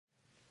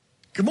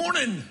Good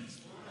morning.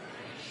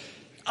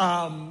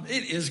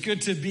 It is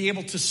good to be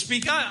able to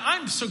speak.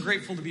 I'm so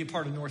grateful to be a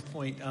part of North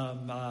Point.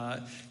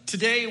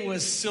 Today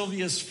was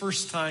Sylvia's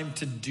first time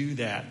to do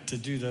that, to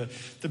do the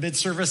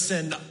mid-service,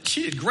 and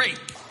she did great.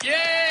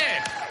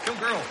 Yeah, go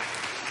girl.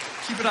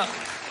 Keep it up.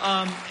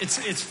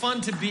 It's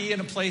fun to be in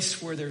a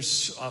place where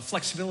there's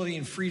flexibility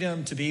and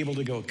freedom to be able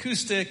to go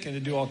acoustic and to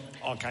do all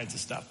kinds of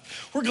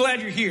stuff. We're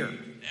glad you're here.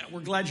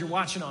 We're glad you're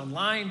watching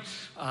online.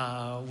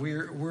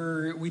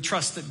 We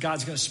trust that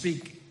God's going to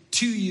speak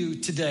to you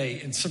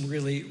today in some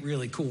really,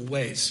 really cool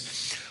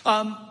ways.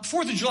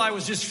 4th of July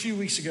was just a few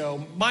weeks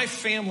ago. My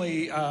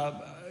family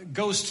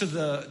goes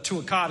to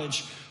a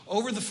cottage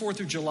over the 4th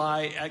of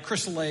July at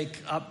Crystal Lake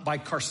up by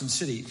Carson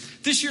City.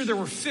 This year there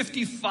were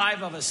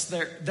 55 of us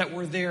there that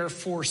were there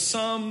for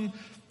some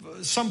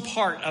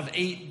part of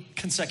 8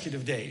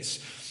 consecutive days.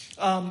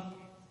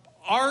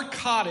 Our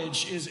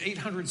cottage is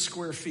 800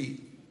 square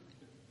feet.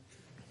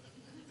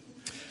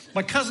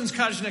 My cousin's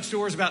cottage next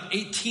door is about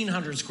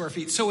 1,800 square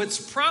feet. So it's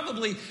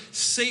probably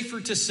safer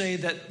to say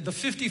that the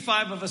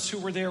 55 of us who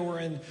were there were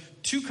in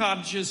 2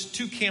 cottages,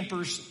 2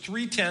 campers,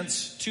 3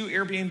 tents, 2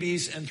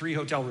 Airbnbs, and 3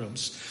 hotel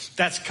rooms.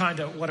 That's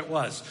kind of what it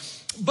was.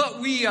 But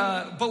we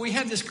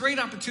had this great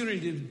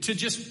opportunity to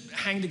just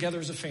hang together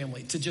as a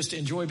family, to just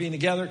enjoy being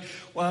together.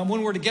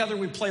 When we're together,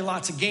 we play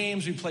lots of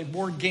games. We play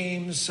board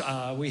games.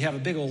 We have a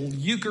big old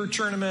euchre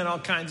tournament, all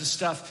kinds of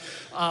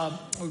stuff.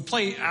 We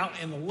play out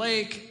in the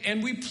lake,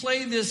 and we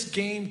play this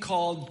game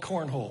called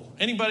cornhole.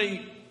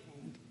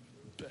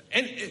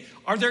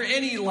 Are there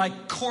any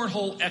like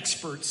cornhole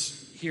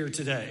experts here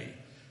today?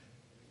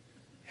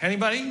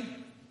 Anybody?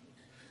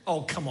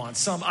 Oh, come on.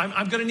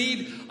 I'm going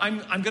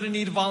to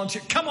need a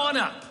volunteer. Come on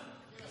up.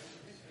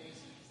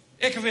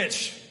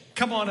 Ikovich,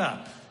 come on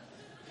up.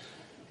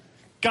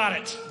 Got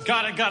it.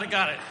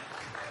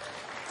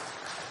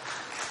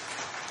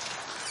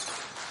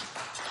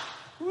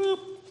 Whoop.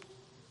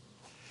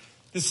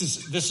 This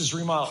is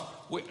Remal.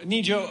 We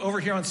need you over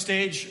here on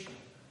stage.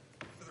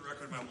 For the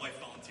record, my wife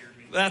volunteered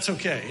me. That's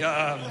okay.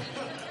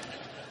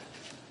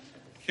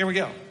 Here we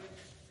go.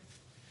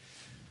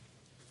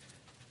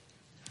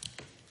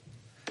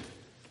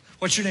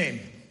 What's your name?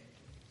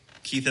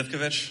 Keith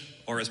Ikovich,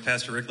 or as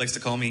Pastor Rick likes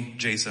to call me,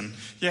 Jason.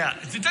 Yeah,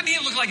 doesn't he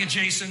look like a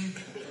Jason?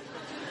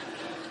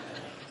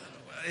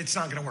 It's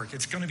not going to work.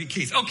 It's going to be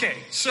Keith. Okay,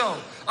 so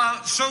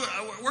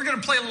we're going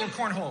to play a little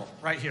cornhole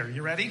right here.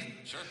 You ready?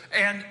 Sure.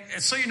 And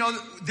so you know,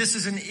 this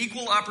is an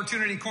equal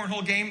opportunity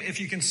cornhole game. If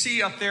you can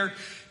see up there,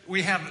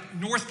 we have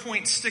North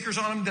Point stickers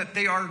on them that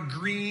they are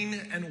green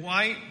and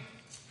white.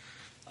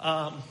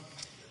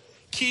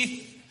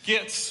 Keith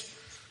gets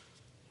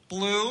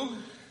blue.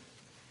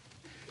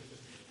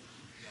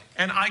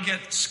 And I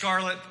get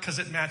scarlet because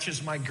it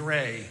matches my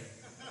gray.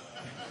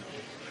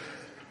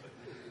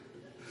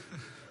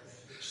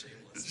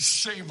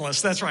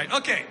 Shameless, that's right.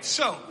 Okay,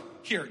 so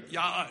here,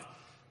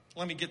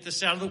 let me get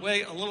this out of the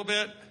way a little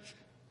bit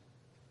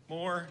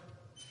more.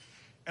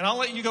 And I'll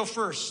let you go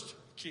first,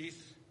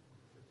 Keith.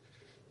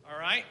 All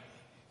right?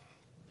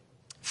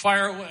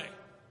 Fire away.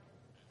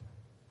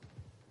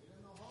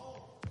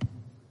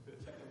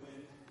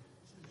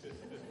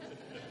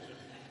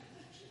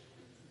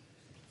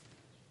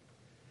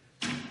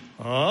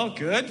 Oh,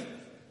 good.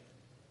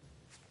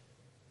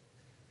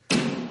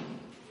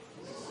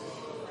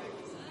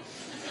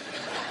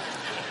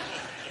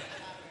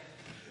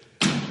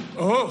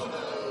 Oh.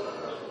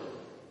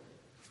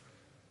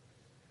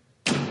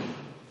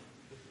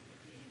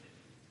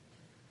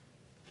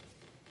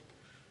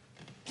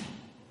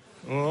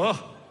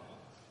 Oh.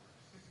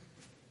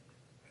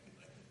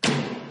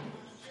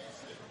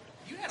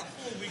 You had a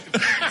whole week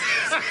of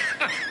practice.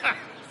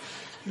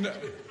 No.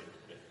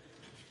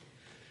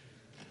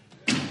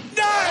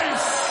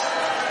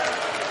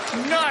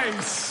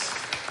 Nice.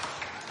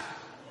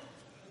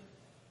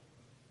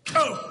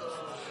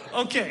 Oh,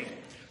 okay.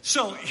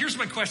 So here's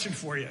my question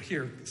for you.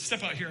 Here,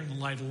 step out here in the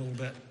light a little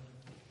bit.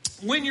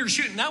 When you're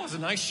shooting, that was a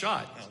nice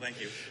shot. Oh, thank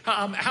you.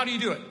 How do you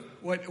do it?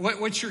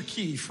 What's your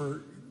key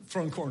for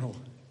throwing cornhole?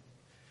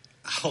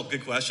 Oh,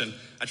 good question.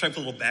 I try to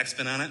put a little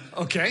backspin on it.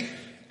 Okay.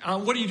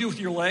 What do you do with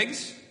your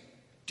legs?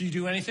 Do you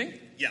do anything?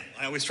 Yeah,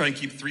 I always try and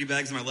keep 3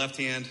 bags in my left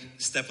hand,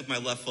 step with my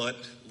left foot,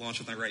 launch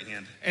with my right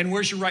hand. And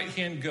where's your right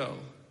hand go?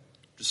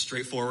 Just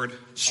straight forward.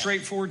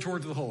 Straight forward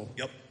towards the hole.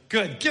 Yep.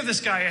 Good. Give this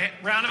guy a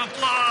round of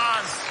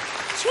applause.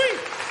 Sweet.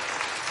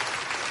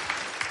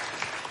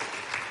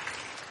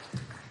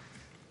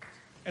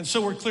 And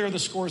so we're clear the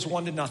score is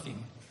 1-0.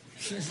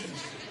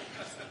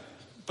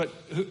 But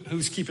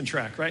who's keeping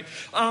track, right?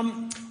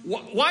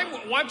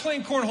 Why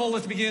playing cornhole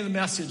at the beginning of the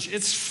message?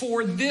 It's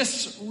for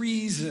this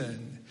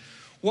reason.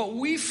 What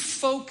we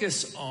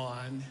focus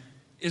on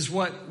is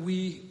what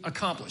we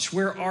accomplish.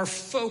 Where our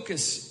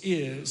focus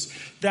is,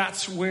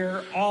 that's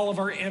where all of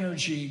our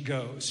energy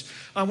goes.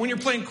 When you're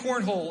playing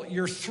cornhole,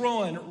 you're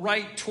throwing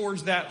right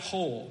towards that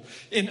hole.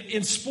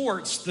 In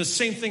sports, the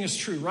same thing is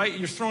true, right?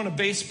 You're throwing a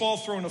baseball,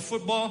 throwing a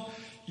football,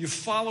 you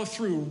follow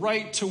through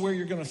right to where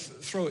you're going to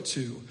throw it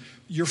to.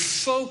 Your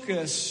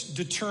focus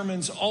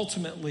determines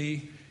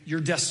ultimately your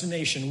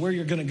destination, where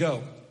you're going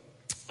to go.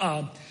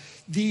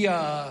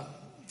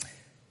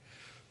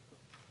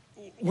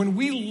 When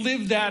we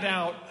live that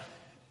out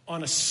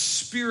on a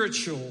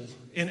spiritual,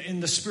 in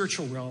the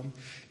spiritual realm,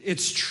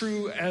 it's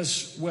true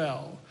as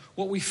well.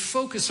 What we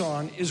focus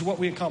on is what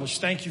we accomplish.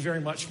 Thank you very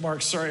much,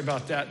 Mark. Sorry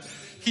about that.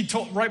 He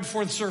told right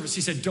before the service,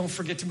 he said, don't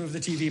forget to move the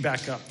TV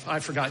back up. I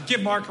forgot.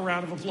 Give Mark a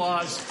round of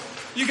applause.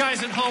 You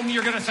guys at home,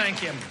 you're going to thank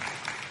him.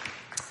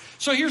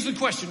 So here's the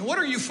question. What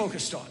are you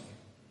focused on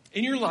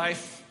in your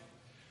life?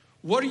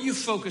 What are you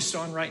focused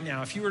on right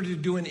now? If you were to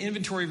do an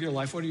inventory of your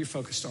life, what are you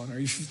focused on? Are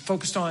you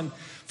focused on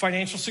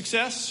financial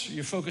success?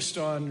 You're focused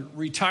on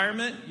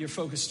retirement? You're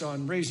focused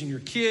on raising your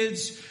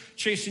kids,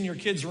 chasing your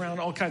kids around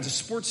all kinds of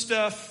sports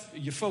stuff?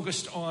 You're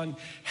focused on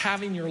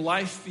having your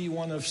life be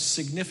one of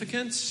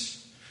significance?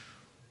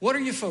 What are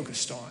you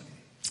focused on?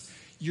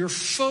 Your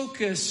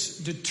focus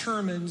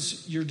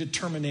determines your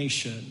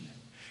determination.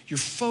 Your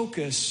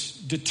focus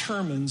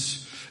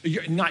determines,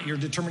 not your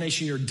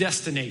determination, your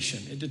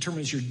destination. It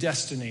determines your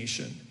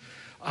destination.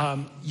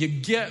 You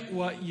get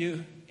what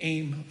you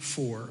aim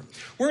for.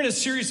 We're in a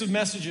series of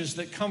messages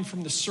that come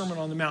from the Sermon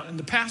on the Mount. And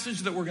the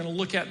passage that we're going to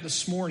look at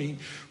this morning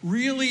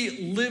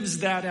really lives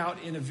that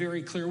out in a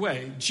very clear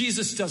way.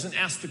 Jesus doesn't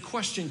ask the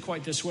question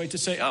quite this way to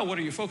say, oh, what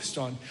are you focused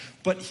on?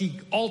 But he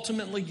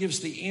ultimately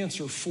gives the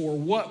answer for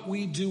what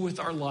we do with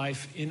our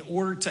life in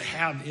order to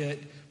have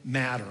it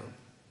matter.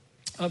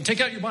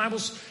 Take out your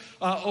Bibles,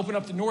 open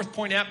up the North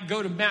Point app,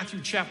 go to Matthew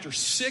chapter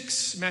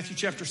 6. Matthew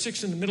chapter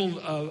 6 in the middle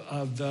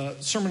of the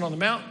Sermon on the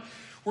Mount.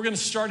 We're going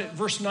to start at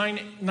verse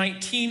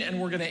 19,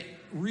 and we're going to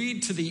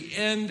read to the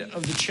end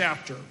of the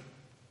chapter.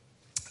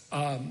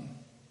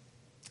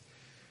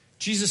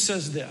 Jesus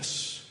says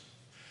this,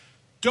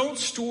 don't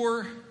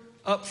store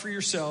up for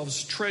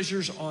yourselves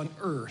treasures on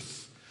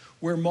earth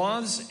where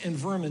moths and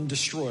vermin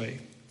destroy,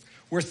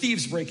 where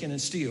thieves break in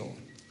and steal,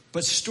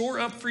 but store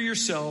up for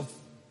yourselves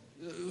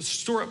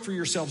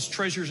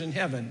treasures in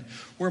heaven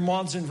where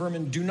moths and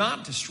vermin do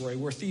not destroy,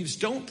 where thieves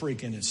don't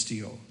break in and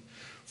steal.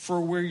 For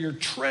where your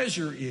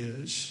treasure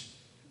is,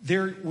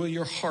 there will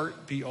your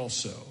heart be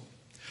also.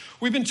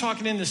 We've been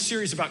talking in this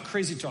series about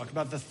crazy talk,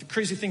 about the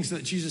crazy things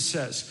that Jesus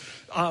says.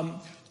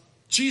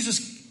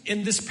 Jesus,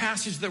 in this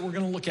passage that we're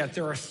going to look at,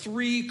 there are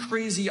three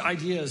crazy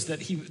ideas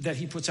that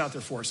he puts out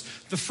there for us.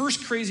 The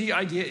first crazy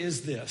idea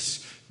is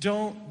this: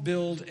 don't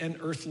build an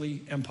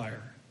earthly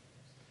empire.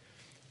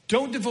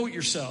 Don't devote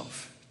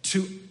yourself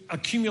to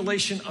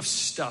accumulation of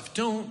stuff.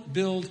 Don't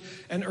build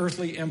an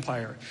earthly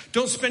empire.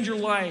 Don't spend your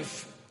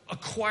life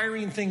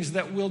acquiring things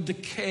that will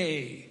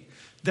decay,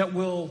 that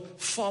will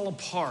fall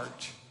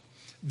apart,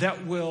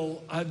 that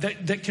will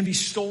that can be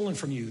stolen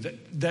from you,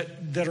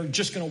 that are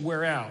just going to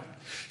wear out.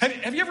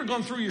 Have you ever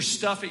gone through your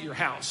stuff at your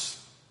house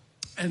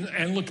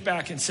and looked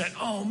back and said,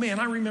 oh man,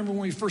 I remember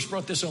when we first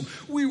brought this home.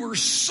 We were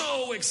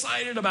so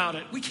excited about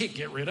it. We can't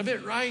get rid of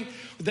it, right?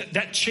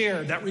 That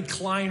chair, that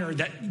recliner,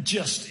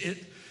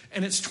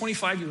 and it's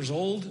 25 years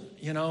old,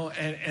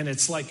 and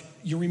it's like,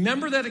 you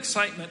remember that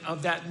excitement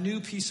of that new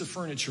piece of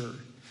furniture,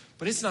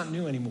 but it's not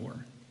new anymore.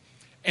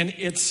 And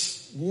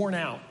it's worn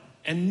out,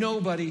 and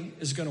nobody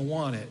is going to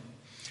want it.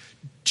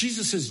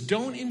 Jesus says,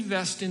 don't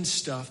invest in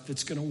stuff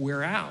that's going to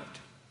wear out.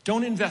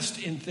 Don't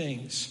invest in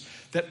things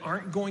that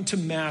aren't going to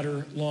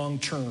matter long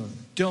term.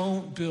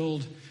 Don't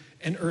build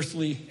an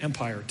earthly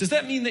empire. Does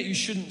that mean that you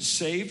shouldn't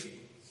save?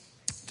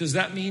 Does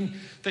that mean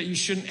that you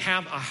shouldn't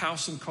have a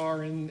house and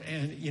car and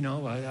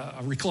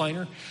a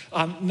recliner?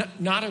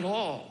 Not at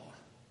all.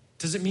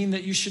 Does it mean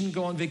that you shouldn't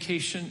go on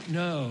vacation?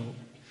 No.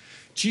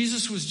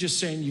 Jesus was just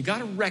saying you got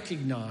to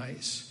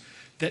recognize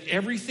that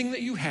everything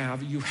that you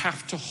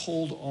have to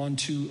hold on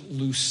to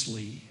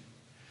loosely.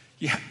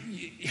 You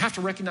have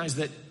to recognize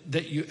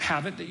that you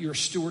have it, that you're a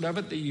steward of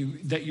it,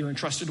 that you're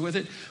entrusted with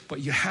it,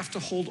 but you have to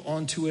hold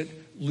on to it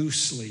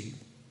loosely.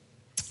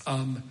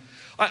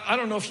 I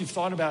don't know if you've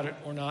thought about it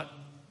or not,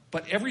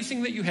 but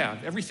everything that you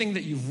have, everything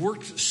that you've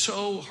worked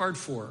so hard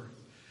for,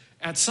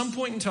 at some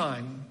point in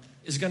time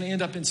is going to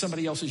end up in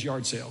somebody else's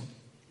yard sale,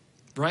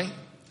 right?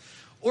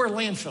 Or a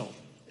landfill.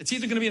 It's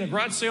either going to be in a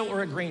garage sale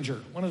or a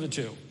Granger, one of the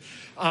two.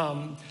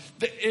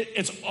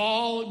 It's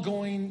all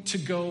going to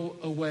go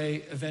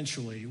away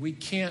eventually. We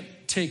can't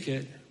take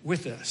it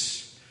with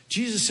us.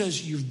 Jesus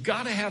says you've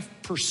got to have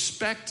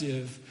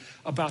perspective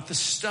about the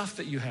stuff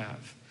that you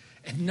have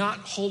and not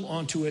hold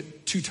on to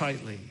it too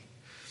tightly.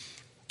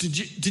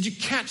 Did you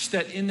catch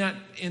that in that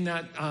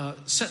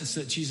sentence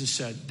that Jesus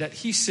said? That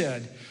he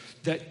said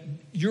that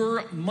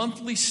your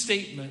monthly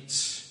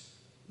statements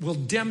will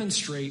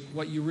demonstrate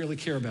what you really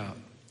care about.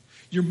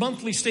 Your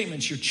monthly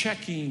statements, your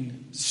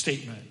checking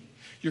statement,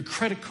 your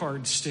credit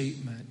card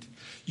statement,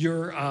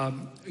 your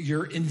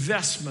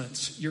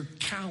investments, your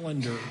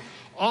calendar,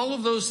 all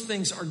of those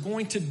things are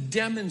going to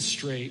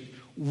demonstrate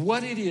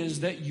what it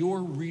is that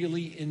you're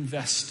really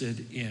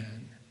invested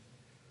in.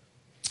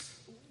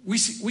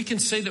 We can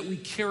say that we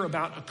care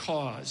about a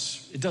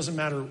cause. It doesn't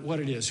matter what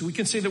it is. We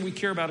can say that we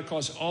care about a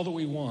cause all that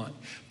we want.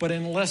 But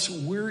unless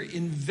we're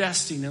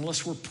investing,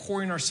 unless we're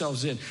pouring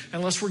ourselves in,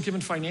 unless we're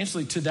given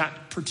financially to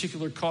that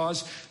particular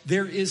cause,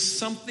 there is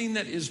something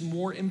that is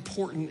more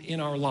important in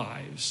our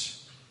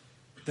lives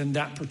than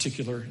that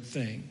particular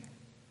thing.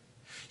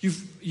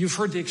 You've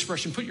heard the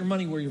expression, put your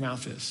money where your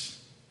mouth is.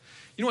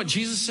 You know what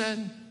Jesus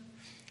said?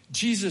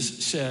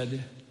 Jesus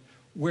said,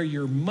 where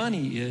your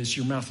money is,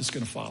 your mouth is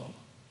going to follow.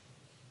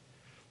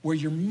 Where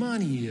your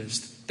money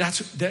is,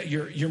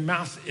 your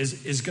mouth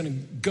is going to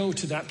go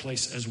to that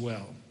place as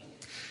well.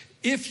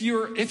 If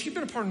you've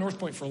been a part of North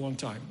Point for a long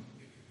time,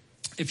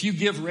 if you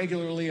give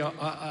regularly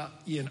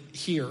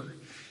here,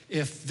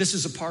 if this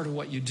is a part of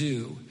what you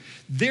do,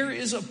 there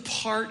is a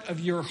part of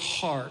your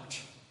heart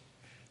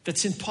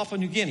that's in Papua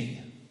New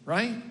Guinea,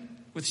 right?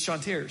 With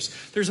Chantiers.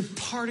 There's a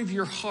part of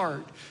your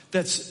heart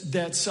that's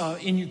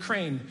in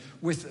Ukraine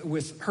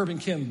with Herb and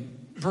Kim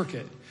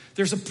Burkett.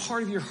 There's a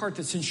part of your heart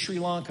that's in Sri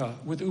Lanka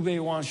with Ube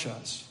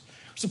Wanshas.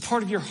 There's a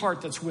part of your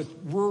heart that's with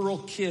rural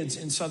kids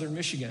in southern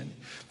Michigan.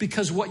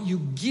 Because what you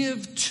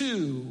give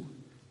to,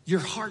 your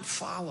heart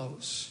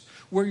follows.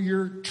 Where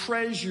your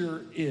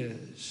treasure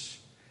is,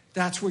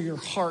 that's where your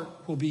heart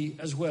will be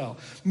as well.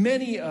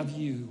 Many of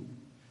you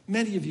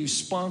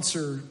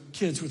sponsor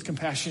kids with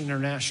Compassion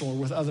International or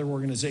with other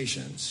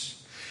organizations.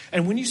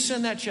 And when you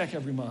send that check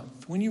every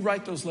month, when you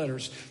write those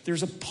letters,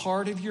 there's a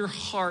part of your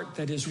heart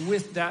that is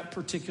with that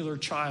particular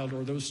child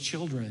or those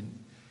children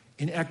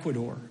in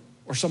Ecuador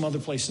or some other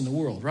place in the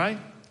world, right?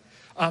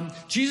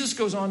 Jesus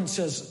goes on and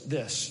says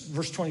this,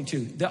 verse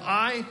 22, the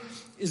eye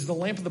is the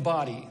lamp of the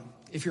body.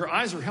 If your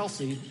eyes are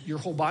healthy, your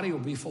whole body will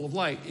be full of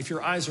light. If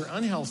your eyes are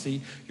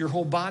unhealthy, your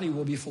whole body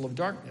will be full of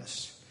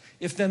darkness.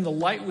 If then the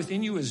light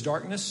within you is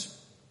darkness,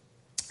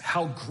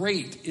 how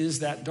great is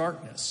that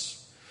darkness?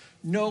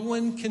 No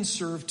one can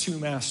serve two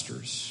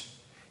masters.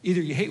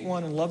 Either you hate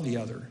one and love the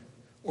other,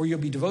 or you'll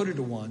be devoted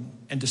to one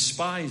and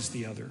despise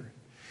the other.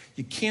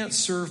 You can't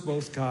serve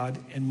both God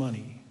and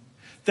money.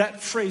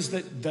 That phrase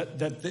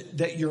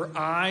that your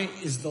eye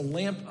is the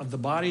lamp of the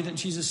body that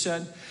Jesus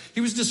said,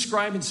 he was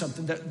describing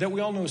something that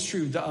we all know is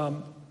true.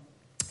 The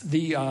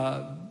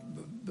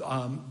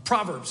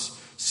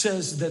Proverbs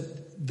says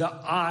that the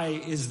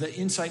eye is the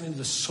insight into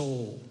the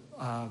soul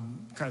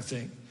kind of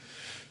thing.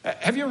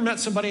 Have you ever met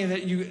somebody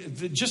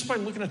that just by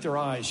looking at their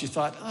eyes, you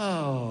thought,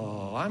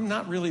 oh, I'm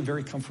not really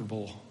very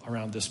comfortable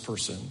around this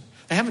person.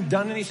 They haven't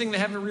done anything. They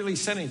haven't really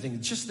said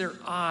anything. Just their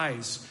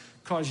eyes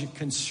cause you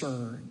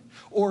concern.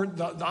 Or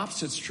the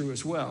opposite's true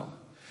as well.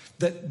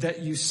 That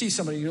you see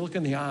somebody, you look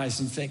in the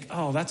eyes and you think,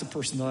 oh, that's a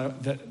person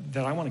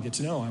that I want to get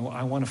to know.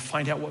 I want to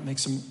find out what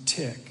makes them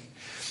tick.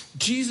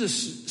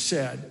 Jesus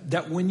said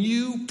that when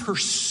you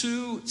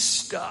pursue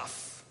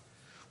stuff,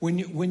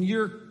 when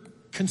you're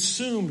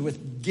consumed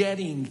with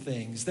getting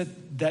things,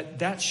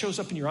 that shows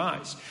up in your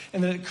eyes.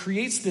 And that it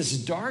creates this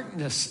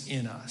darkness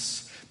in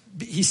us.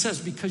 He says,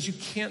 because you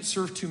can't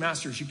serve two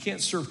masters. You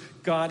can't serve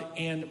God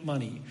and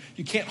money.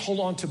 You can't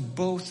hold on to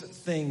both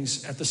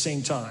things at the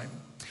same time.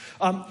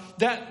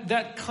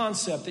 That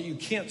concept that you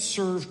can't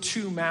serve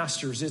two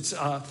masters, it's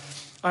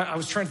I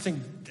was trying to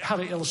think how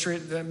to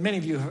illustrate it. Many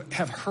of you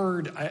have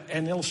heard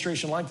an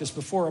illustration like this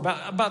before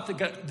about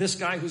this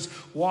guy who's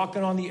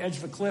walking on the edge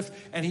of a cliff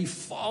and he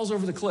falls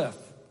over the cliff.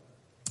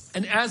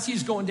 And as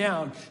he's going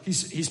down,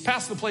 he's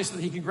past the place that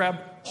he can grab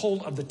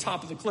hold of the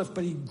top of the cliff,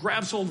 but he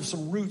grabs hold of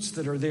some roots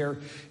that are there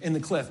in the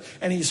cliff.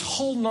 And he's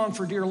holding on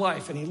for dear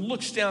life. And he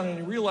looks down and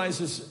he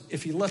realizes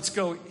if he lets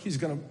go, he's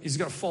gonna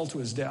fall to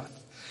his death.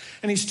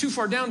 And he's too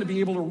far down to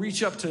be able to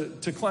reach up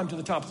to climb to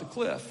the top of the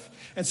cliff.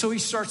 And so he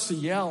starts to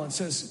yell and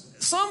says,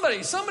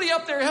 somebody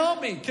up there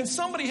help me. Can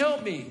somebody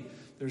help me?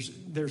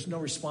 There's no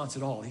response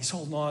at all. He's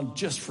holding on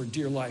just for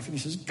dear life. And he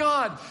says,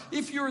 God,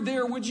 if you're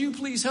there, would you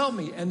please help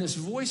me? And this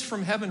voice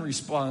from heaven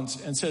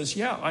responds and says,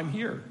 yeah, I'm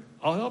here.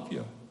 I'll help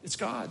you. It's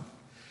God.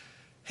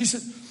 He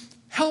said,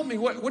 help me.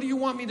 What do you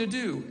want me to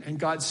do? And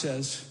God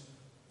says,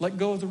 let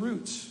go of the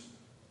roots.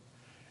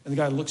 And the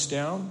guy looks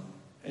down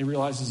and he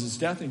realizes his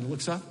death. And he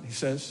looks up and he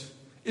says,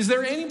 is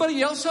there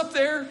anybody else up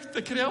there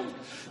that can help?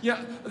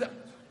 Yeah.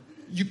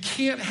 You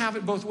can't have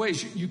it both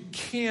ways. You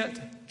can't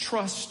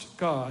trust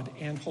God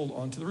and hold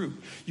on to the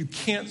root. You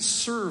can't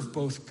serve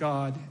both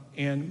God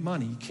and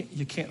money.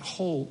 You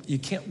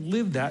can't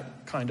live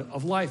that kind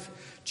of life,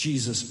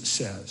 Jesus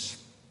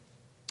says.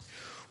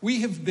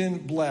 We have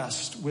been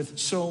blessed with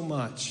so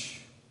much,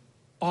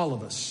 all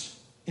of us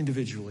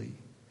individually,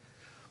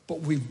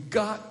 but we've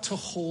got to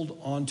hold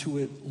on to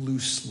it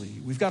loosely.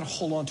 We've got to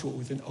hold on to it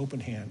with an open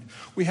hand.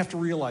 We have to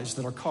realize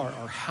that our car,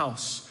 our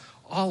house,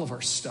 all of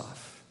our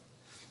stuff,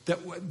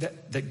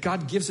 that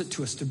God gives it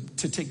to us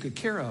to take good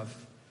care of,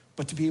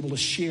 but to be able to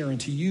share and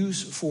to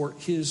use for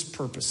his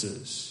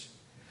purposes.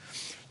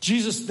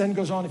 Jesus then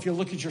goes on, if you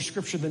look at your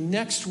scripture, the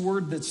next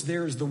word that's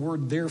there is the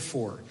word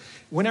therefore.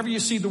 Whenever you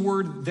see the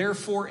word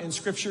therefore in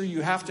scripture,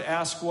 you have to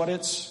ask what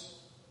it's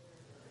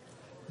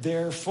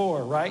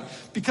Therefore, right?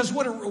 Because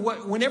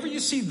whenever you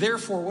see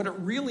therefore, what it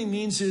really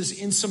means is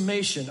in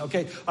summation.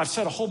 Okay, I've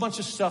said a whole bunch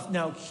of stuff.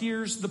 Now,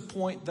 here's the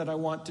point that I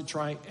want to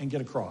try and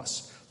get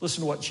across.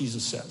 Listen to what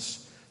Jesus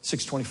says,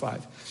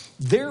 6:25.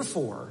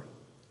 Therefore,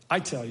 I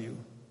tell you,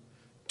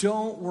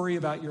 don't worry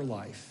about your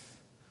life,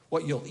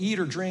 what you'll eat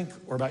or drink,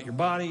 or about your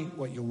body,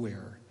 what you'll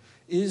wear.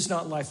 Is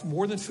not life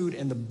more than food,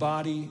 and the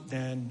body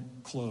than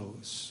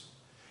clothes?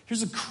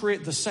 Here's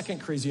the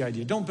second crazy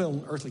idea. Don't build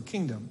an earthly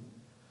kingdom,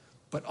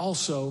 but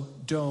also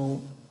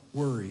don't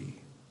worry.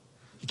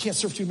 You can't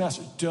serve two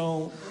masters.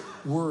 Don't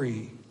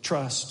worry.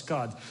 Trust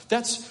God.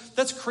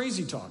 That's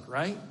crazy talk,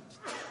 right?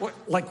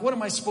 What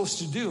am I supposed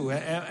to do?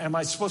 Am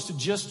I supposed to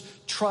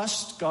just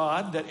trust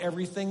God that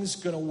everything's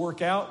going to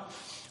work out?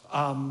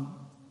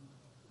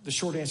 The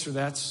short answer to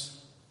that's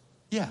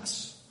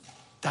yes.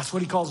 That's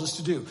what he calls us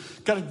to do.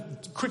 Got a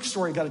quick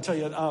story I got to tell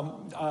you.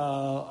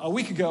 A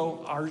week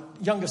ago, our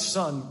youngest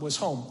son was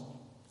home.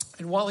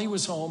 And while he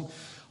was home,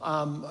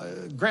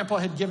 Grandpa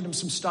had given him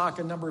some stock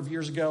a number of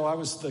years ago. I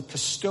was the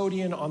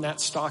custodian on that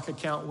stock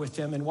account with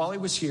him. And while he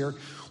was here,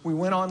 we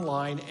went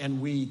online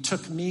and we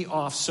took me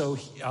off so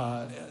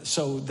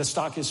the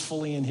stock is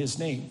fully in his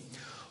name.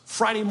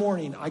 Friday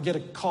morning, I get a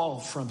call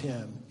from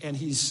him, and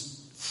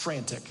he's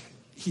frantic.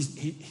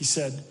 He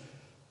said,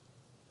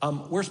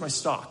 where's my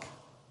stock?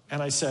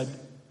 And I said,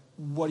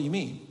 what do you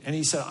mean? And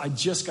he said, I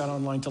just got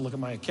online to look at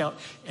my account,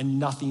 and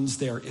nothing's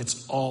there.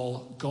 It's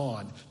all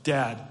gone.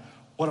 Dad,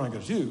 what am I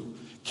going to do?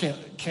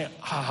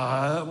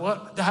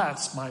 What?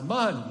 That's my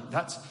money.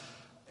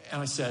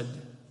 And I said,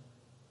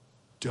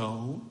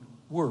 don't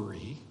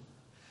worry.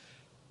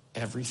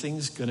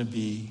 Everything's going to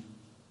be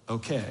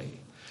okay.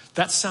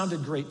 That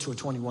sounded great to a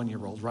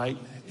 21-year-old, right?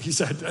 He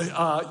said,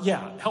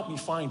 yeah, help me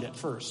find it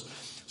first.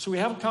 So we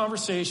have a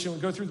conversation. We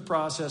go through the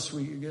process.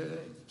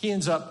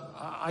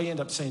 I end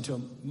up saying to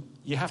him,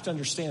 you have to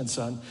understand,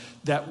 son,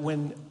 that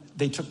when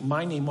they took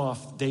my name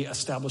off, they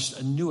established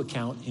a new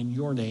account in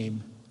your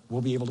name.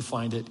 We'll be able to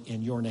find it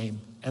in your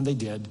name. And they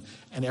did,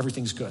 and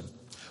everything's good.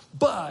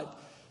 But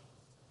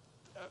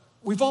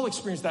we've all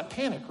experienced that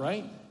panic,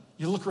 right?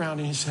 You look around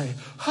and you say,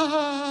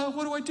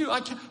 what do I do?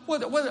 I can't,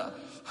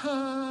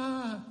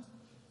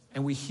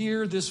 And we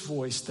hear this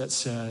voice that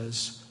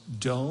says,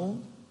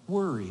 don't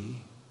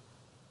worry,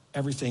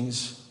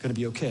 everything's going to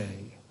be okay.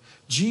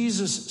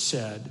 Jesus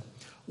said,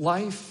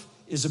 life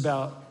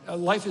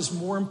is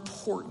more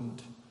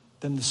important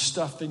than the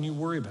stuff that you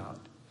worry about.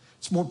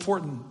 It's more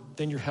important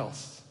than your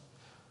health.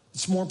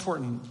 It's more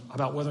important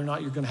about whether or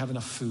not you're going to have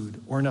enough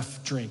food or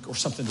enough drink or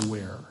something to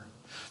wear.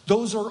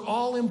 Those are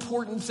all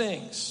important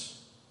things.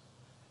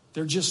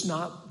 They're just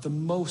not the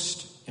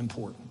most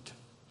important.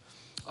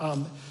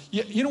 Part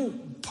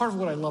of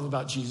what I love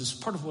about Jesus,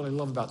 part of what I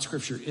love about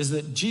Scripture is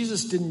that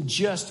Jesus didn't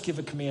just give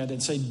a command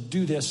and say,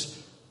 do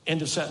this,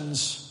 end of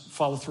sentence,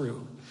 follow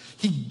through.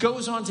 He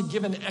goes on to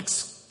give an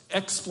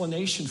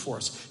explanation for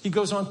us. He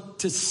goes on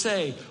to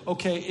say,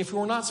 okay, if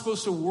we're not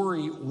supposed to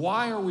worry,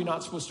 why are we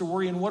not supposed to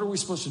worry, and what are we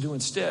supposed to do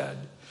instead?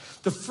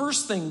 The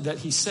first thing that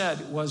he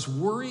said was,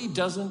 worry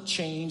doesn't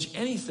change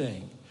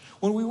anything.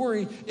 When we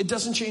worry, it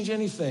doesn't change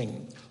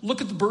anything. Look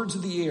at the birds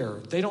of the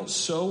air. They don't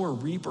sow or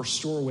reap or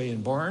store away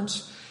in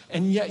barns,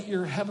 and yet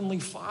your heavenly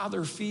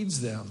Father feeds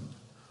them.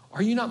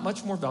 Are you not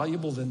much more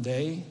valuable than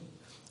they?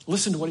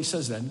 Listen to what he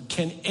says then.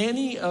 Can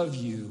any of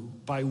you,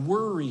 by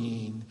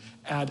worrying,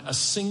 add a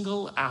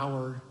single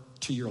hour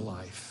to your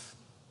life?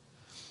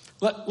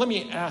 Let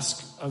me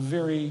ask a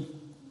very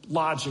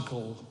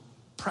logical,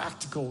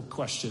 practical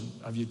question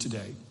of you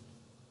today.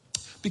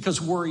 Because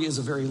worry is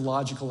a very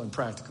logical and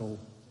practical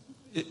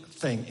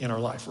thing in our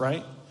life,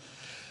 right?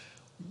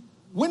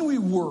 When we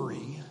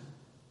worry,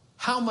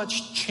 how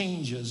much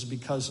changes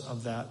because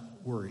of that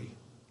worry?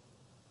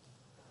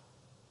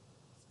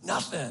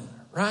 Nothing,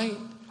 right?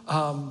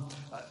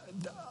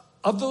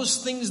 Of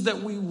those things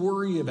that we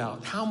worry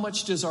about, how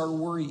much does our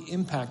worry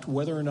impact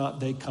whether or not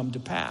they come to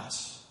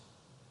pass?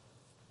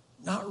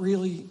 Not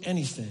really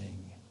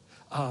anything.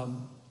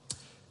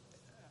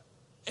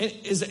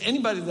 Is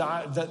anybody,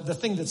 the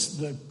thing that's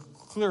the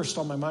clearest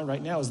on my mind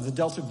right now is the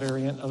Delta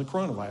variant of the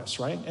coronavirus,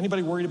 right?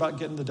 Anybody worried about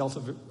getting the Delta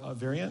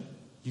variant?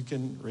 You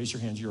can raise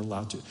your hand, you're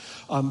allowed to.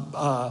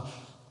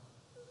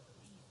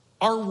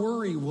 Our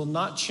worry will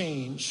not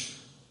change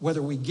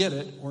whether we get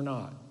it or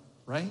not,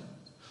 right?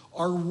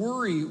 Our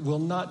worry will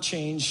not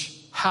change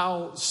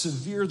how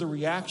severe the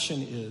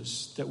reaction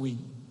is that we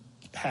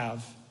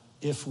have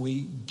if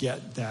we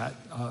get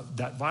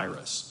that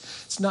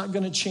virus. It's not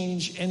going to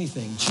change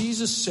anything.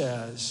 Jesus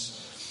says,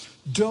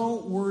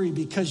 don't worry,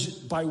 because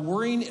by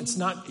worrying,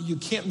 you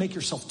can't make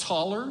yourself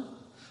taller.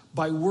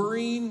 By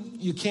worrying,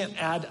 you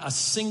can't add a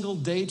single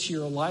day to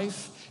your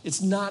life.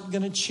 It's not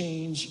going to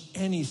change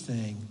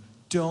anything.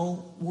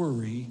 Don't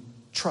worry.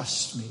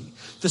 Trust me.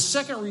 The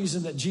second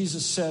reason that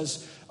Jesus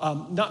says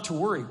not to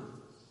worry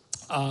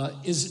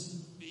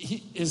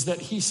is that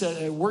he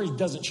said worry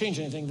doesn't change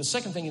anything. The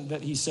second thing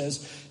that he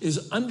says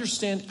is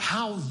understand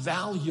how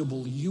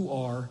valuable you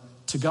are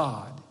to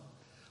God.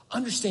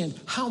 Understand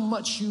how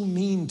much you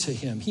mean to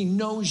him. He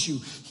knows you.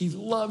 He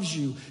loves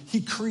you.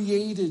 He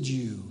created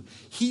you.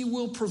 He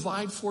will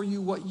provide for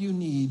you what you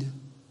need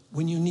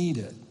when you need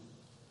it.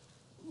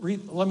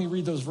 Let me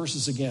read those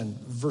verses again.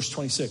 Verse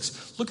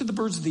 26. Look at the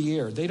birds of the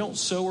air. They don't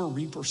sow or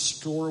reap or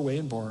store away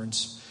in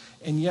barns,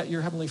 and yet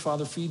your heavenly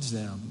Father feeds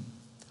them.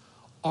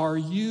 Are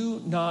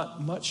you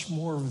not much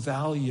more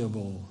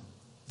valuable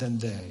than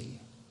they?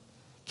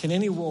 Can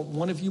any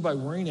one of you, by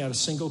worrying, add a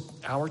single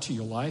hour to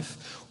your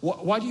life?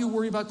 Why do you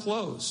worry about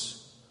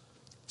clothes?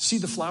 See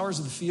the flowers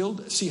of the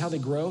field? See how they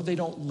grow? They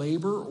don't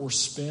labor or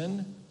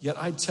spin. Yet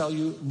I tell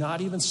you,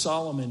 not even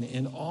Solomon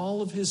in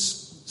all of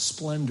his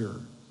splendor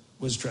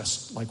was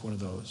dressed like one of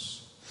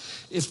those.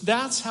 If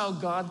that's how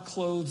God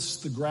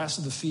clothes the grass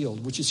of the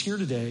field, which is here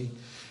today,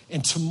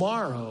 and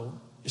tomorrow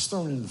is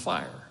thrown into the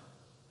fire,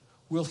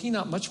 will he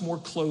not much more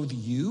clothe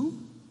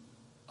you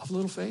of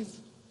little faith?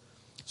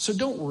 So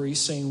don't worry,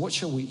 saying, what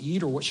shall we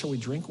eat, or what shall we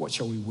drink, what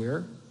shall we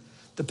wear?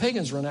 The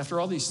pagans run after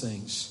all these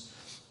things.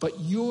 But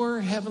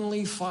your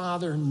heavenly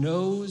Father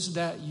knows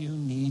that you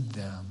need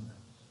them,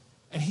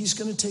 and he's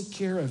going to take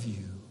care of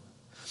you.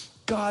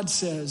 God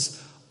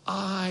says,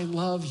 I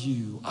love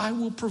you. I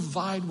will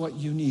provide what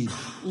you need.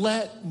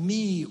 Let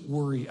me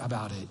worry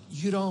about it.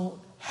 You don't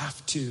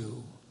have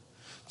to.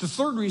 The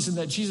third reason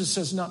that Jesus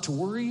says not to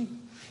worry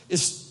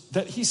is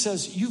that he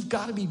says you've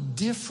got to be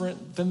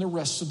different than the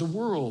rest of the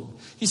world.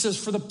 He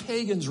says, for the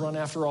pagans run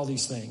after all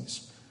these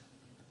things.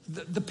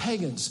 The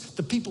pagans,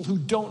 the people who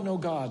don't know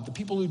God, the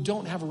people who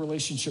don't have a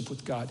relationship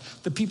with God,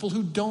 the people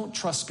who don't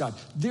trust God,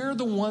 they're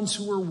the ones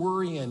who are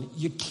worrying.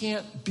 You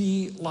can't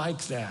be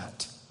like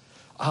that.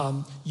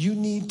 You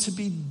need to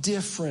be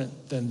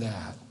different than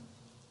that.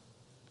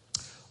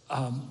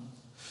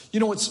 You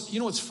know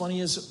what's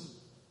funny is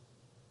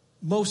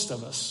most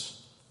of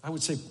us, I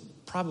would say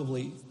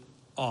probably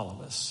all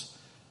of us,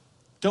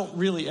 don't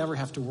really ever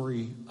have to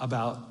worry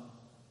about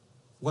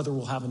whether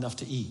we'll have enough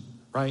to eat,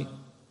 right?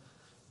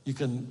 You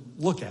can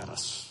look at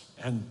us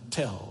and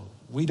tell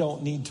we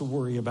don't need to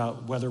worry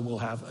about whether we'll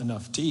have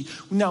enough to eat.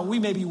 Now, we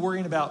may be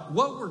worrying about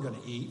what we're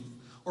going to eat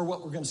or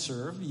what we're going to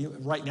serve.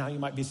 Right now, you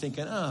might be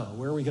thinking,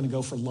 where are we going to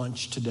go for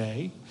lunch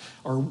today?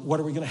 Or what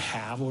are we going to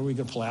have? What are we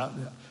going to pull out?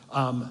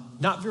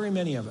 Not very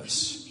many of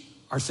us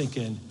are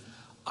thinking,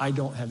 I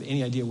don't have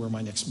any idea where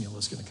my next meal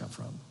is going to come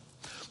from.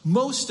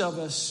 Most of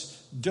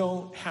us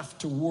don't have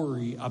to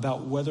worry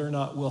about whether or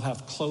not we'll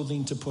have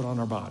clothing to put on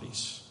our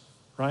bodies,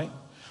 right?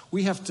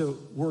 We have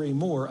to worry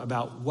more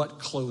about what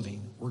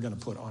clothing we're going to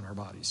put on our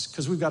bodies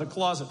because we've got a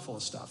closet full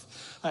of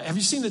stuff. Have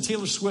you seen the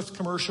Taylor Swift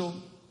commercial?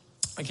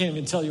 I can't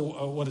even tell you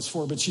what it's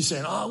for, but she's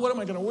saying, what am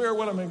I going to wear?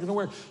 What am I going to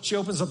wear? She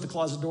opens up the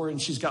closet door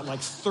and she's got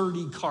like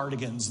 30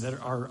 cardigans that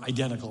are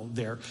identical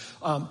there.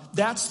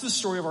 That's the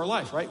story of our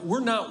life, right? We're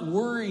not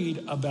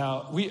worried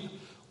about, we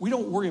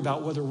don't worry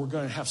about whether we're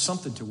going to have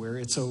something to wear.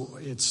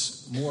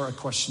 It's more a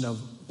question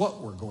of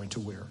what we're going to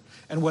wear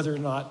and whether or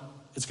not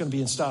it's going to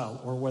be in style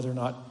or whether or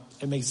not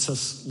it makes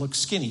us look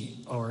skinny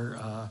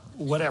or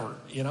whatever,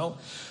 you know.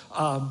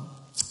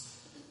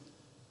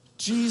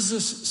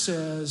 Jesus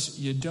says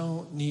you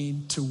don't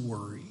need to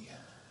worry.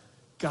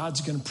 God's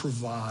going to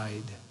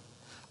provide.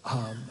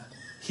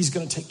 He's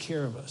going to take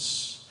care of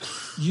us.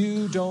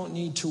 You don't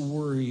need to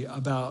worry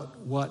about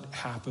what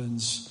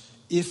happens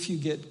if you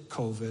get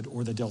COVID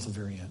or the Delta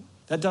variant.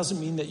 That doesn't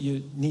mean that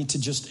you need to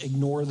just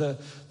ignore the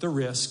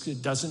risk.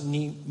 It doesn't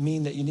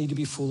mean that you need to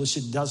be foolish.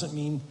 It does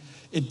mean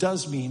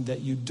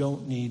that you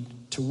don't need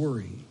to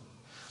worry.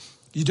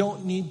 You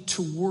don't need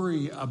to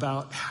worry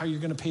about how you're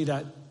going to pay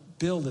that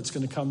bill that's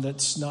going to come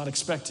that's not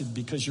expected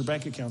because your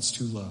bank account's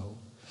too low.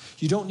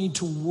 You don't need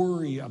to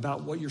worry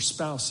about what your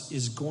spouse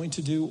is going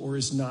to do or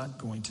is not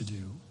going to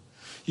do.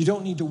 You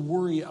don't need to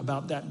worry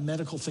about that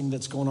medical thing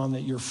that's going on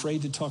that you're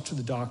afraid to talk to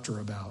the doctor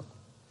about,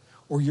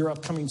 or your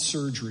upcoming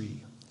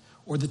surgery,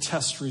 or the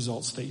test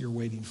results that you're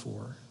waiting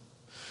for.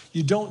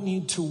 You don't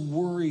need to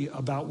worry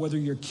about whether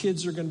your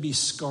kids are going to be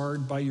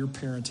scarred by your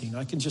parenting.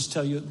 I can just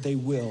tell you they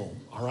will,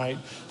 all right?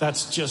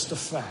 That's just a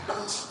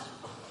fact.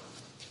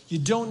 You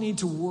don't need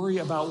to worry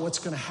about what's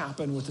going to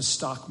happen with the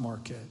stock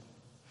market.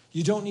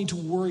 You don't need to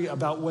worry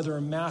about whether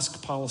a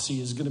mask policy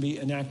is going to be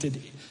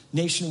enacted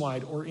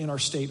nationwide or in our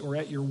state or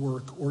at your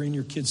work or in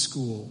your kid's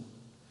school.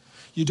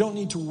 You don't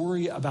need to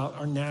worry about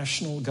our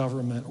national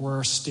government or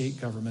our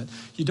state government.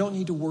 You don't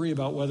need to worry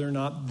about whether or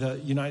not the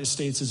United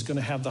States is going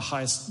to have the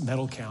highest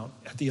medal count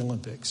at the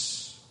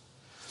Olympics.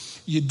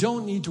 You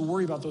don't need to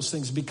worry about those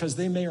things because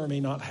they may or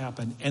may not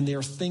happen, and they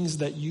are things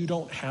that you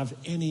don't have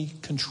any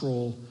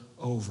control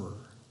over.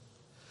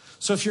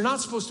 So if you're not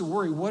supposed to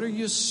worry, what are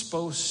you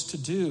supposed to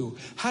do?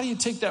 How do you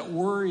take that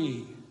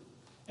worry?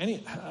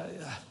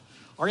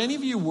 Are any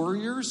of you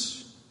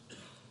worriers?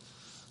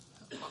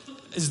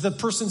 Is the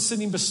person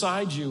sitting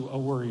beside you a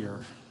worrier?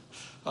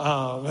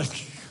 Now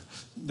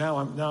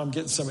I'm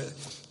getting some of it.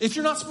 If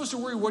you're not supposed to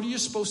worry, what are you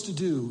supposed to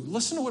do?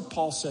 Listen to what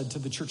Paul said to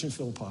the church in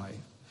Philippi.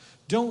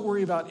 Don't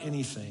worry about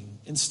anything.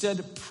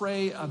 Instead,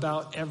 pray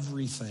about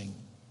everything.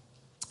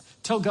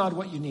 Tell God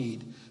what you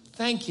need.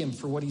 Thank him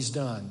for what he's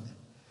done.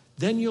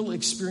 Then you'll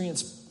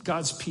experience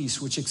God's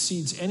peace, which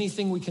exceeds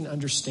anything we can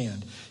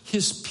understand.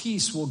 His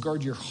peace will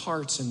guard your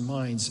hearts and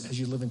minds as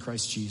you live in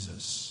Christ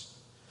Jesus.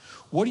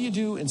 What do you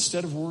do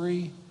instead of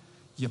worry?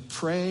 You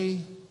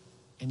pray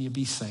and you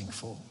be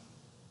thankful.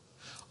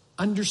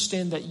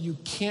 Understand that you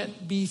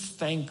can't be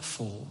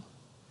thankful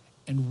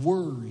and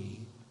worry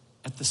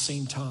at the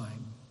same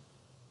time.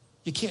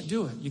 You can't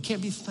do it. You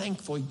can't be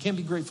thankful. You can't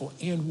be grateful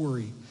and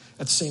worry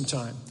at the same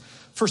time.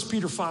 1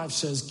 Peter 5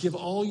 says, give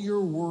all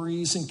your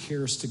worries and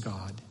cares to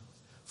God,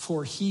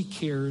 for he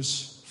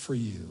cares for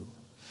you.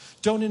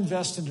 Don't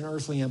invest in an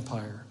earthly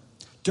empire.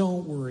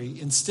 Don't worry.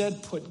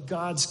 Instead, put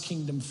God's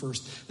kingdom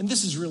first. And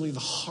this is really the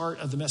heart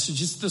of the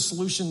message. It's the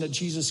solution that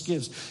Jesus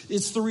gives.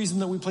 It's the reason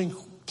that we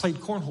played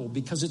cornhole,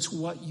 because it's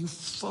what you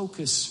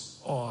focus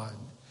on.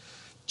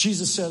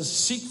 Jesus says,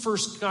 seek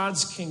first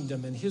God's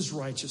kingdom and his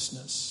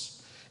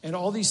righteousness, and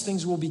all these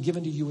things will be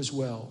given to you as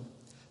well.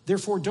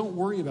 Therefore, don't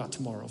worry about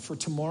tomorrow, for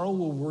tomorrow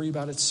will worry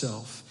about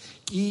itself.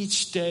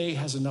 Each day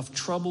has enough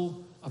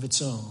trouble of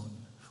its own.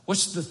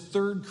 What's the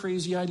third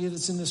crazy idea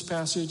that's in this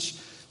passage?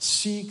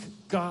 Seek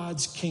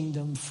God's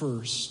kingdom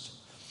first.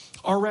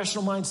 Our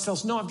rational minds tell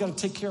us, no, I've got to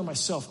take care of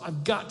myself.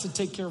 I've got to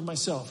take care of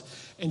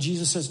myself. And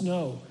Jesus says,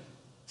 no,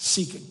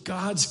 seek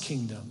God's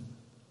kingdom.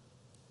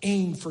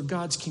 Aim for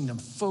God's kingdom.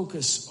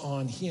 Focus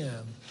on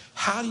him.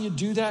 How do you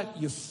do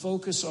that? You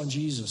focus on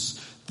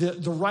Jesus.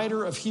 The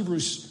writer of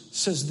Hebrews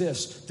says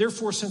this,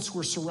 therefore, since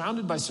we're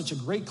surrounded by such a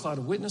great cloud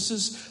of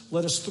witnesses,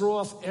 let us throw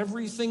off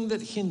everything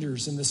that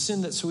hinders and the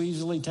sin that so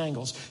easily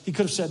tangles. He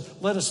could have said,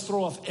 let us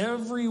throw off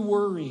every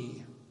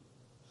worry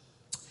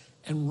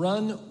and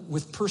run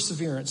with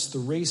perseverance the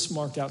race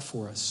marked out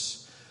for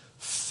us,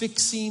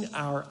 fixing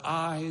our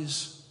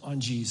eyes on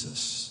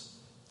Jesus,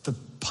 the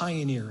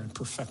pioneer and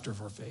perfecter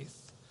of our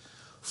faith.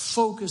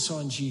 Focus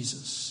on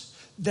Jesus.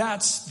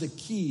 That's the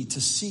key to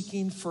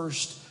seeking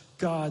first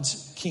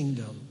God's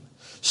kingdom.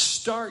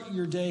 Start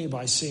your day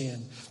by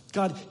saying,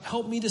 God,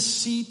 help me to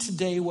see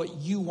today what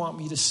you want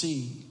me to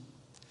see.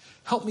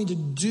 Help me to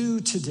do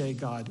today,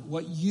 God,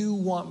 what you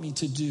want me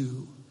to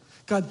do.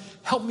 God,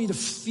 help me to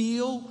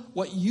feel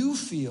what you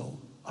feel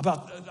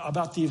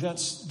about the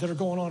events that are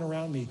going on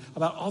around me,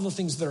 about all the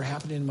things that are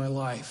happening in my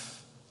life.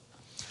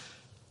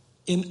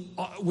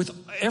 With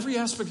every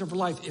aspect of our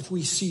life, if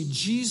we see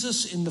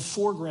Jesus in the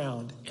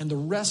foreground and the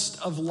rest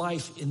of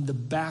life in the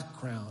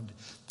background,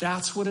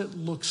 that's what it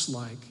looks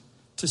like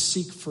to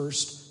seek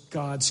first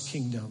God's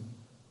kingdom.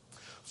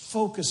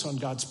 Focus on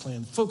God's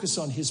plan. Focus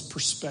on his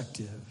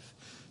perspective.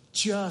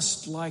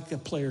 Just like a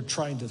player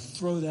trying to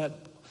throw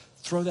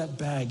that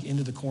bag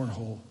into the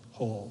cornhole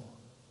hole.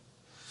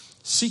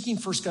 Seeking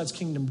first God's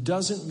kingdom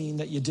doesn't mean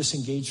that you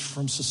disengage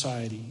from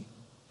society.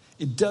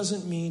 It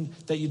doesn't mean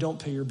that you don't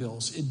pay your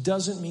bills. It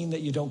doesn't mean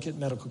that you don't get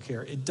medical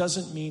care. It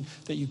doesn't mean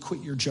that you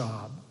quit your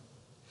job.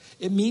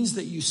 It means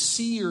that you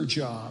see your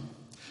job,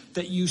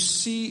 that you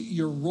see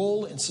your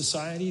role in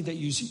society, that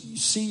you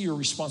see your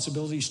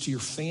responsibilities to your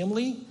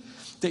family,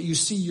 that you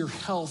see your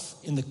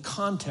health in the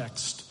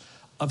context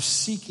of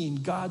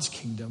seeking God's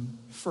kingdom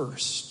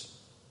first.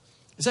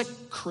 Is that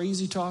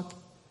crazy talk?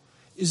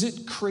 Is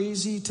it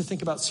crazy to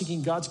think about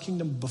seeking God's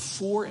kingdom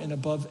before and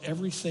above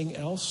everything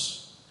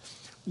else?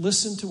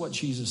 Listen to what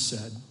Jesus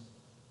said.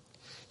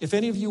 If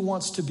any of you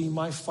wants to be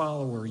my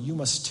follower, you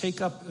must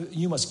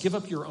give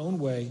up your own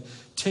way,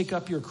 take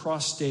up your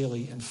cross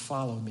daily, and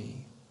follow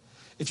me.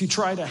 If you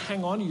try to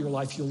hang on to your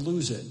life, you'll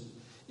lose it.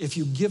 If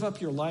you give up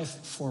your life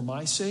for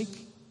my sake,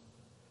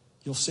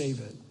 you'll save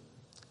it.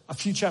 A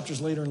few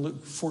chapters later in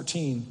Luke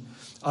 14,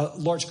 a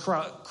large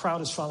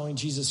crowd is following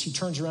Jesus. He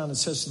turns around and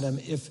says to them,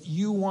 if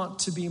you want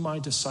to be my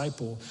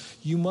disciple,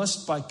 you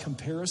must, by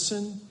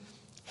comparison,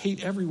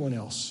 hate everyone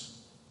else.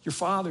 Your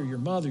father, your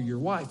mother, your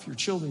wife, your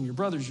children, your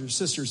brothers, your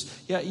sisters,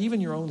 even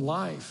your own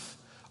life.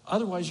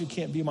 Otherwise, you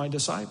can't be my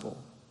disciple.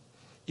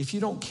 If you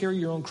don't carry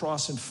your own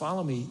cross and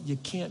follow me, you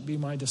can't be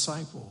my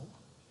disciple.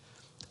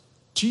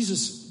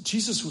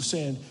 Jesus was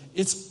saying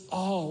it's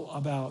all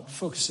about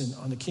focusing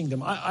on the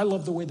kingdom. I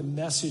love the way the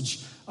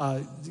Message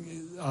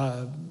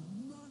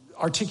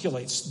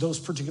articulates those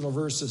particular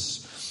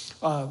verses.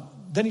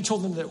 Then he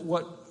told them that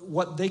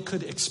what they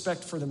could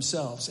expect for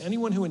themselves.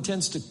 Anyone who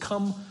intends to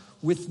come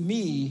with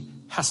me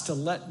has to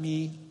let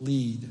me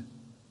lead.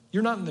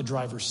 You're not in the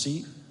driver's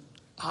seat.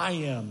 I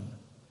am.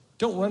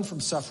 Don't run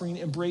from suffering.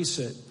 Embrace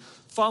it.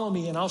 Follow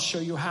me and I'll show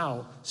you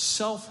how.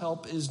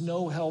 Self-help is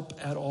no help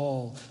at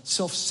all.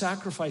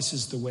 Self-sacrifice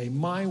is the way,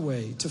 my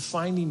way, to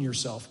finding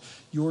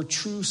yourself, your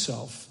true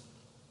self.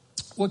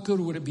 What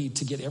good would it be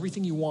to get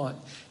everything you want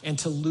and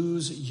to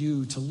lose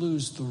you, to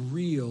lose the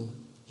real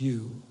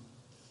you?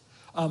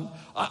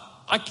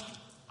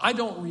 I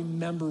don't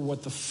remember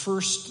what the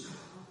first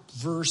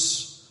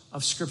verse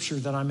of scripture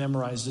that I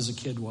memorized as a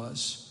kid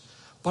was.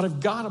 But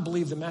I've got to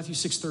believe that Matthew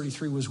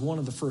 6:33 was one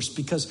of the first,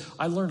 because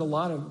I learned a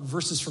lot of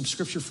verses from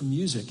scripture from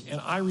music. And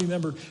I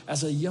remember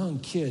as a young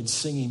kid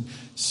singing,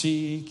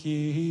 seek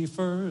ye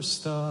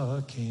first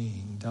the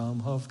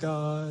kingdom of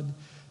God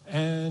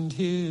and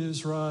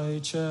his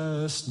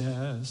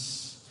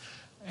righteousness,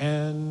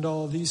 and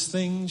all these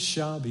things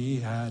shall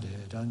be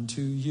added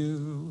unto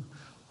you.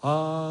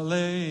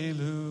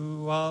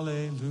 Alleluia,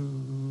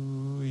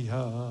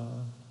 alleluia.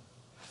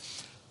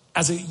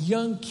 As a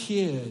young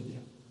kid,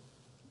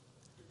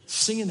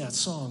 singing that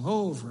song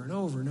over and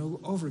over and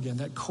over again,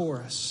 that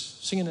chorus,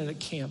 singing it at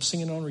camp,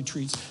 singing it on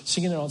retreats,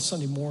 singing it on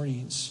Sunday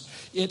mornings,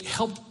 it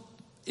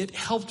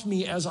helped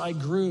me as I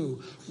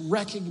grew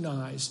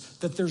recognize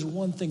that there's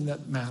one thing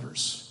that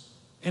matters,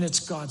 and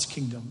it's God's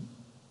kingdom.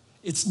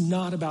 It's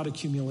not about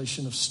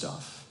accumulation of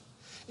stuff.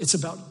 It's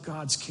about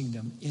God's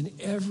kingdom in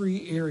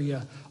every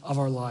area of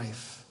our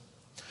life.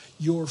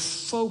 Your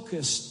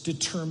focus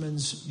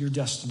determines your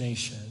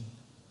destination.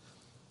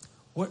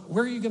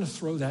 Where are you going to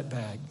throw that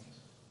bag?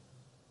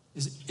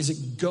 Is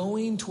it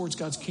going towards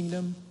God's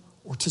kingdom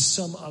or to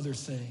some other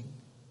thing?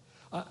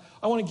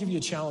 I want to give you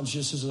a challenge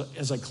just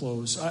as I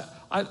close.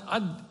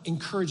 I'd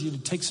encourage you to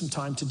take some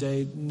time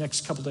today,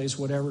 next couple days,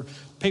 whatever,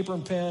 paper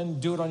and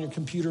pen, do it on your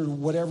computer,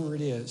 whatever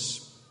it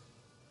is.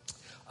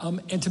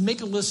 And to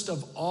make a list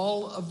of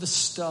all of the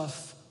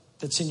stuff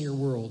that's in your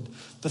world,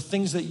 the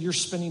things that you're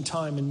spending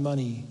time and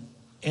money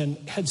and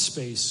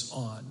headspace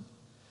on.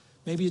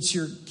 Maybe it's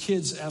your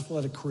kid's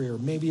athletic career.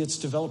 Maybe it's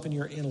developing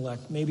your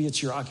intellect. Maybe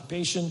it's your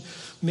occupation.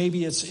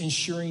 Maybe it's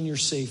ensuring your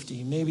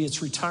safety. Maybe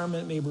it's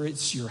retirement. Maybe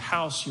it's your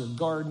house, your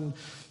garden,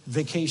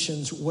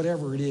 vacations,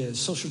 whatever it is,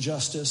 social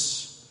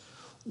justice.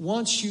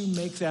 Once you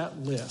make that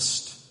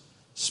list,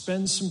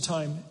 spend some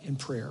time in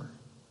prayer.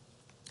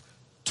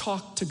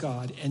 Talk to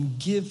God and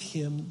give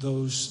him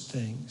those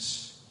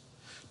things.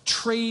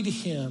 Trade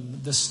him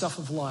the stuff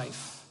of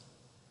life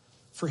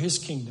for his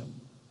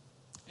kingdom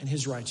and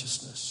his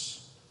righteousness.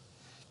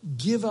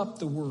 Give up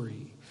the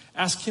worry.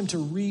 Ask him to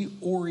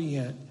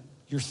reorient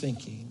your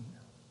thinking.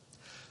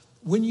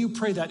 When you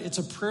pray that, it's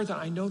a prayer that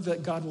I know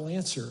that God will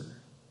answer.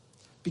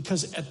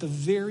 Because at the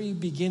very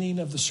beginning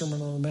of the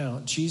Sermon on the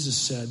Mount, Jesus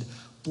said,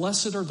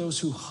 "Blessed are those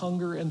who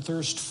hunger and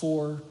thirst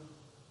for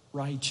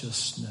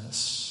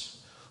righteousness,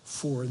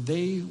 for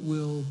they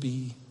will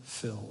be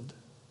filled."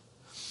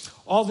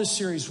 All this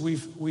series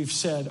we've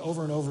said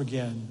over and over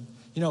again,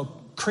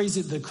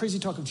 the crazy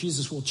talk of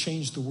Jesus will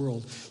change the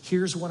world.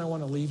 Here's what I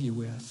want to leave you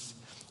with.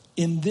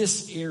 In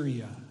this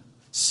area,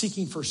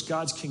 seeking first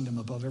God's kingdom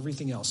above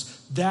everything else,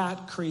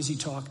 that crazy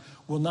talk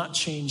will not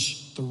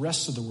change the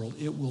rest of the world.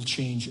 It will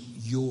change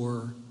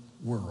your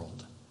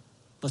world.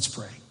 Let's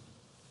pray.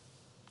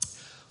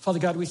 Father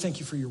God, we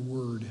thank you for your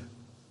word.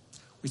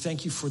 We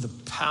thank you for the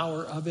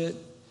power of it.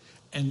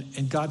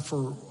 And God,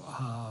 for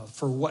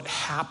what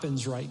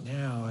happens right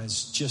now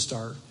as just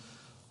our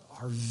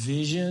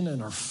vision and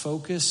our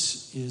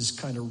focus is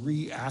kind of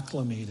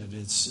reacclimated.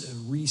 It's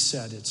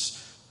reset. It's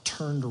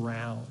turned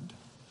around.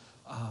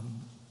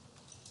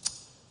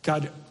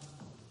 God,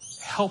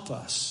 help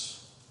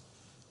us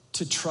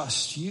to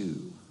trust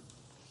you.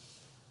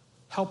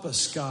 Help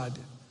us, God,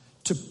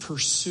 to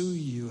pursue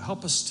you.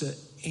 Help us to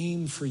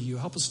aim for you.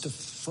 Help us to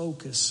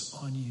focus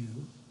on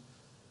you.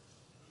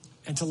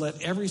 And to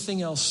let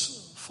everything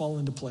else fall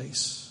into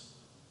place.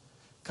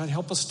 God,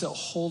 help us to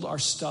hold our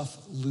stuff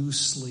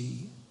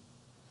loosely.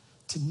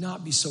 To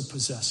not be so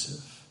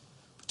possessive,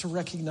 but to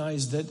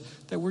recognize that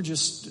we're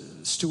just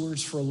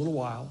stewards for a little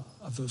while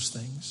of those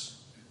things.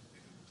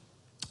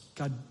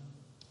 God,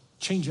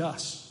 change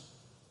us.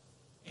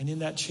 And in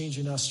that change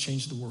in us,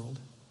 change the world.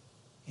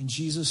 In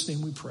Jesus'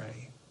 name we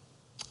pray.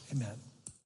 Amen.